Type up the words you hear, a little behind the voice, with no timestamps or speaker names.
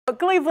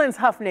Cleveland's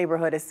Hough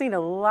neighborhood has seen a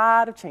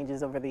lot of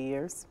changes over the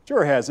years.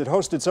 Sure has. It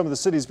hosted some of the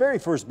city's very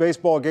first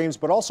baseball games,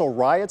 but also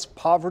riots,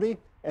 poverty,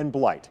 and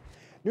blight.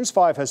 News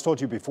 5 has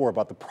told you before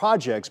about the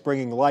projects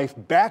bringing life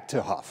back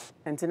to Hough.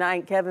 And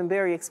tonight, Kevin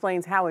Berry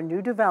explains how a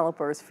new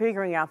developer is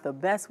figuring out the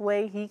best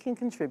way he can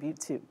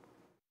contribute too.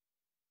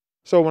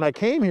 So when I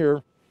came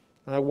here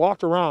and I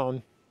walked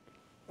around,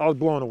 I was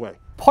blown away.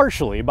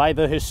 Partially by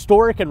the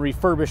historic and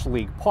refurbished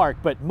League Park,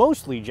 but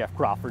mostly, Jeff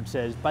Crawford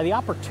says, by the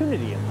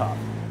opportunity in Hough.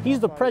 He's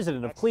the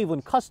president of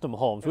Cleveland Custom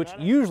Homes, which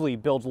usually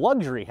builds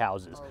luxury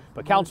houses.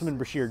 But Councilman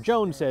Brashear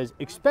Jones says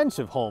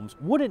expensive homes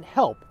wouldn't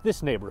help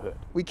this neighborhood.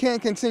 We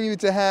can't continue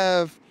to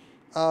have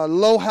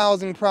low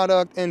housing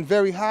product and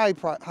very high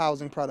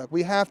housing product.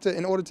 We have to,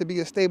 in order to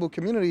be a stable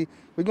community,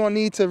 we're going to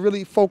need to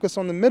really focus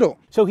on the middle.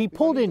 So he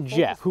pulled in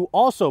Jeff, who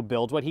also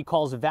builds what he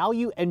calls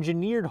value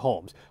engineered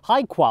homes.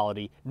 High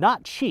quality,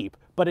 not cheap,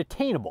 but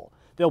attainable.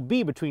 They'll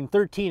be between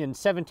 1,300 and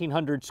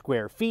 1,700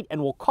 square feet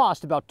and will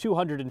cost about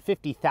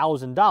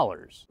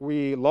 $250,000.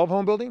 We love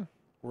home building,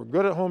 we're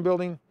good at home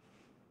building,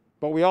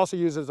 but we also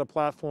use it as a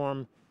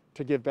platform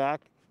to give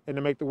back and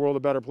to make the world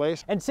a better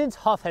place. And since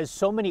Hough has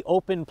so many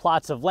open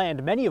plots of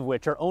land, many of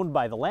which are owned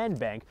by the land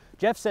bank,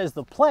 Jeff says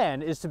the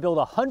plan is to build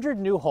 100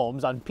 new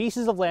homes on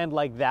pieces of land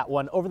like that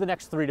one over the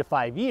next 3 to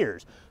 5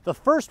 years. The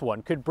first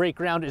one could break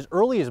ground as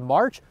early as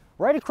March,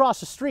 right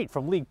across the street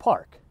from League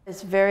Park.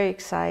 It's very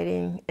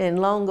exciting and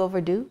long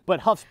overdue.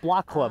 But Hough's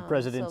Block Club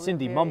president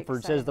Cindy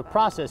Mumford says the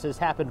process has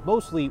happened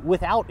mostly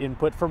without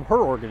input from her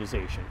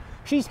organization.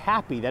 She's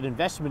happy that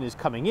investment is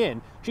coming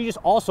in. She just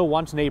also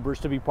wants neighbors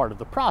to be part of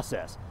the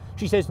process.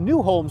 She says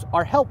new homes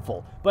are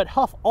helpful, but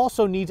Hough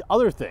also needs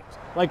other things,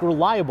 like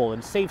reliable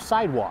and safe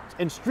sidewalks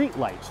and street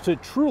lights to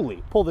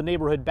truly pull the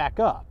neighborhood back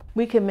up.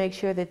 We can make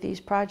sure that these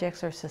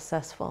projects are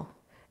successful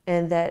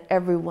and that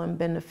everyone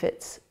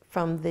benefits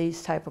from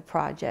these type of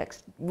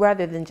projects,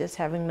 rather than just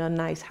having a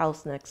nice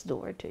house next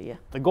door to you.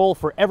 The goal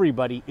for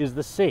everybody is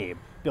the same: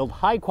 build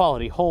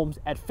high-quality homes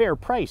at fair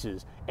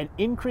prices and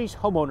increase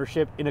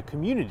homeownership in a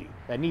community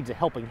that needs a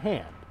helping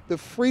hand. The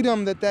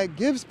freedom that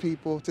gives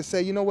people to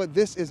say, you know what,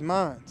 this is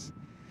mine.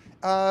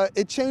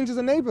 It changes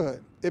a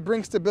neighborhood. It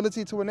brings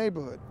stability to a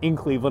neighborhood. In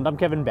Cleveland, I'm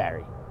Kevin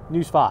Berry,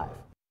 News 5.